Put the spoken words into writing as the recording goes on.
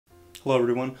Hello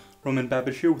everyone,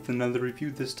 Babich here with another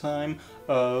review, this time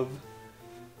of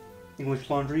English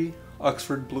Laundry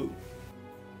Oxford Blue.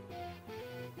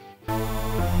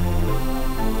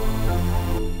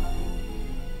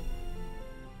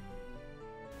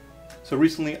 So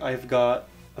recently I've got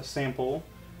a sample,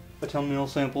 a 10 ml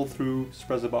sample through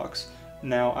Box.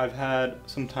 Now I've had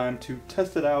some time to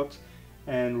test it out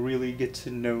and really get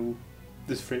to know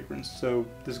this fragrance. So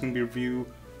this is going to be a review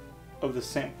of the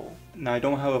sample. Now I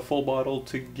don't have a full bottle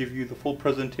to give you the full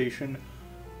presentation,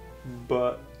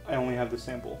 but I only have the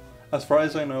sample. As far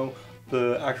as I know,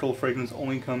 the actual fragrance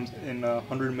only comes in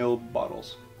 100 ml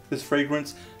bottles. This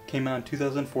fragrance came out in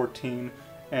 2014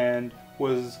 and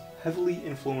was heavily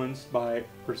influenced by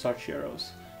Versace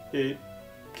Eros. It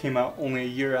came out only a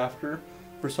year after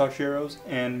Versace Eros,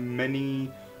 and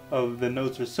many of the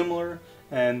notes are similar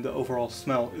and the overall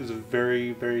smell is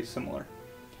very, very similar.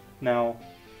 Now,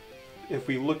 if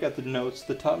we look at the notes,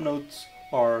 the top notes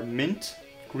are mint,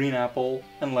 green apple,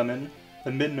 and lemon.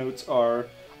 The mid notes are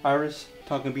iris,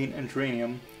 tonka bean, and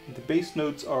geranium. The base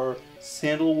notes are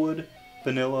sandalwood,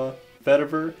 vanilla,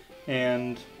 vetiver,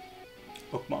 and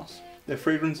oakmoss. The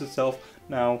fragrance itself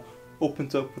now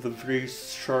opens up with a very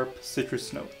sharp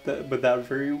citrus note, but that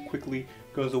very quickly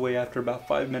goes away after about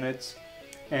 5 minutes,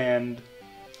 and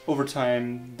over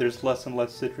time there's less and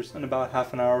less citrus. In about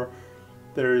half an hour,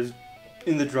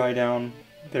 in the dry down,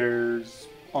 there's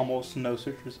almost no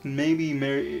citrus. Maybe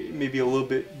a little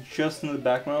bit just in the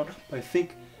background, but I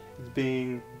think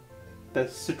that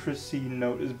citrusy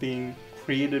note is being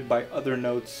created by other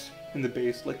notes in the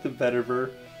base, like the vetiver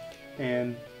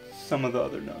and some of the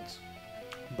other notes.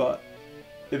 But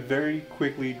it very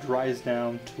quickly dries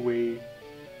down to a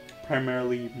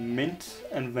primarily mint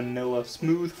and vanilla,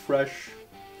 smooth, fresh.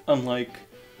 Unlike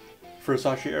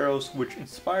Versace Eros, which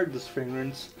inspired this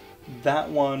fragrance, that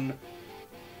one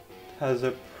has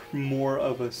more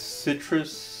of a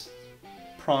citrus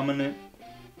prominent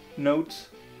note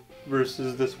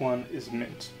versus this one is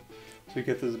mint. So you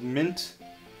get this mint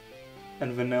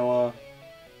and vanilla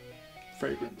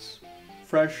fragrance.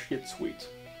 Fresh yet sweet.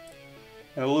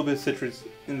 And a little bit of citrus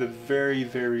in the very,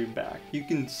 very back. You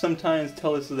can sometimes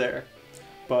tell it's there,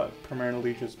 but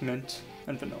primarily just mint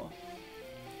and vanilla.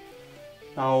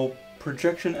 Now,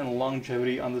 projection and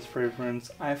longevity on this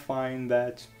fragrance, I find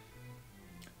that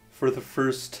for the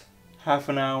first half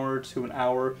an hour to an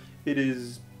hour, it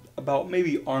is about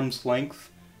maybe arm's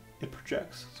length it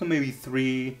projects. So maybe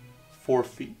 3-4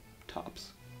 feet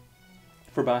tops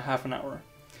for about half an hour.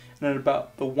 And at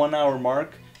about the 1 hour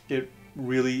mark, it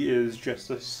really is just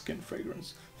a skin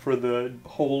fragrance. For the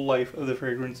whole life of the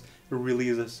fragrance, it really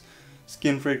is a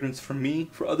skin fragrance for me.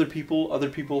 For other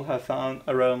people have found,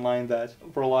 I read online that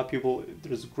for a lot of people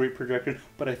there's great projection,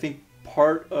 but I think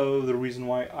part of the reason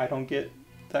why I don't get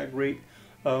that great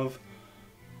of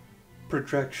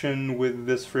projection with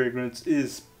this fragrance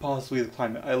is possibly the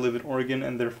climate. I live in Oregon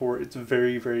and therefore it's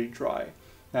very, very dry.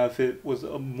 Now if it was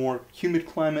a more humid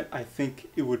climate, I think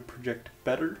it would project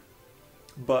better,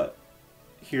 but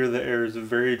here the air is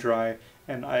very dry,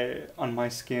 and on my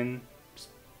skin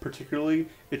particularly,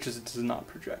 it just does not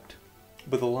project.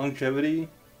 But the longevity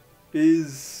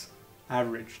is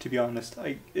average, to be honest.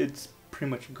 It's pretty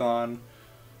much gone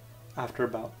after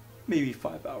about maybe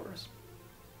 5 hours.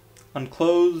 On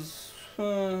clothes,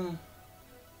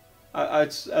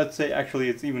 I'd say actually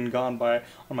it's even gone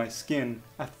on my skin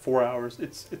at 4 hours.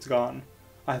 It's gone.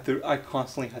 I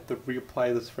constantly had to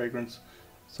reapply this fragrance,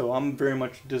 so I'm very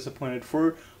much disappointed.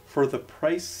 For the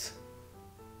price,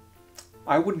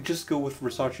 I would just go with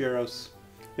Versace Eros.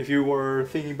 If you were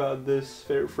thinking about this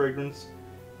fragrance,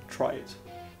 try it.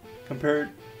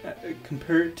 Compare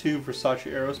it to Versace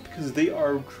Eros because they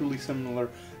are truly similar.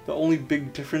 The only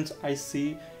big difference I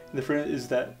see in the fragrance is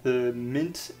that the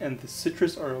mint and the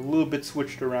citrus are a little bit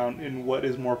switched around in what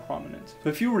is more prominent. So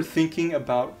if you were thinking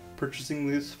about purchasing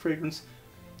this fragrance,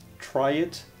 try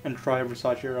it and try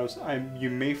Versace Eros.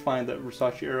 You may find that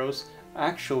Versace Eros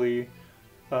actually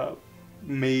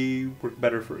may work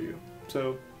better for you.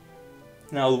 So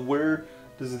now, where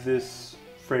does this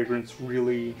fragrance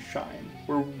really shine?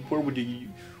 Where would you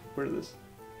wear this?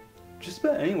 Just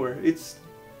about anywhere. It's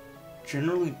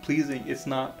generally pleasing. It's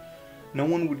not, no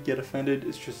one would get offended.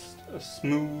 It's just a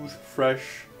smooth,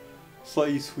 fresh,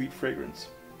 slightly sweet fragrance.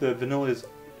 The vanilla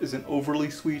isn't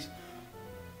overly sweet.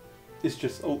 It's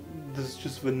just, this is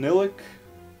just vanillic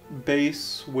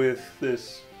base with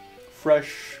this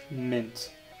fresh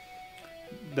mint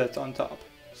that's on top.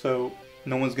 So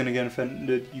no one's gonna get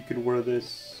offended. You could wear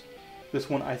this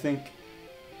one, I think,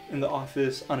 in the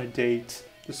office, on a date,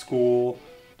 to school,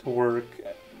 to work,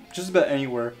 just about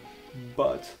anywhere.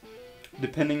 But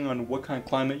depending on what kind of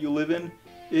climate you live in,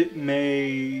 it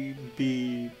may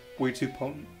be way too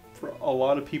potent. For a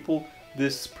lot of people,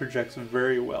 this projects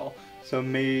very well. So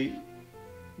you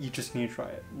just need to try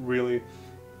it, really,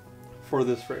 for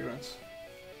this fragrance.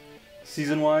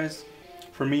 Season-wise,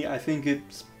 for me, I think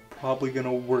it's probably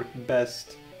gonna work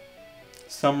best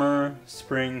summer,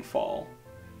 spring, fall.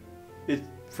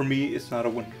 For me, it's not a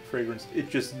winter fragrance. It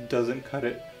just doesn't cut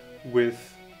it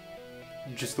with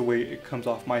just the way it comes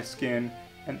off my skin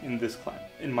and in this climate,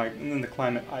 in the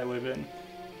climate I live in.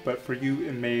 But for you,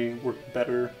 it may work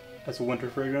better as a winter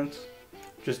fragrance,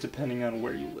 just depending on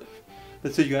where you live.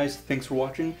 That's it, you guys. Thanks for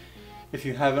watching. If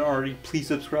you haven't already, please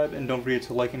subscribe and don't forget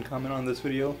to like and comment on this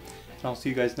video. And I'll see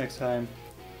you guys next time.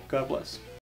 God bless.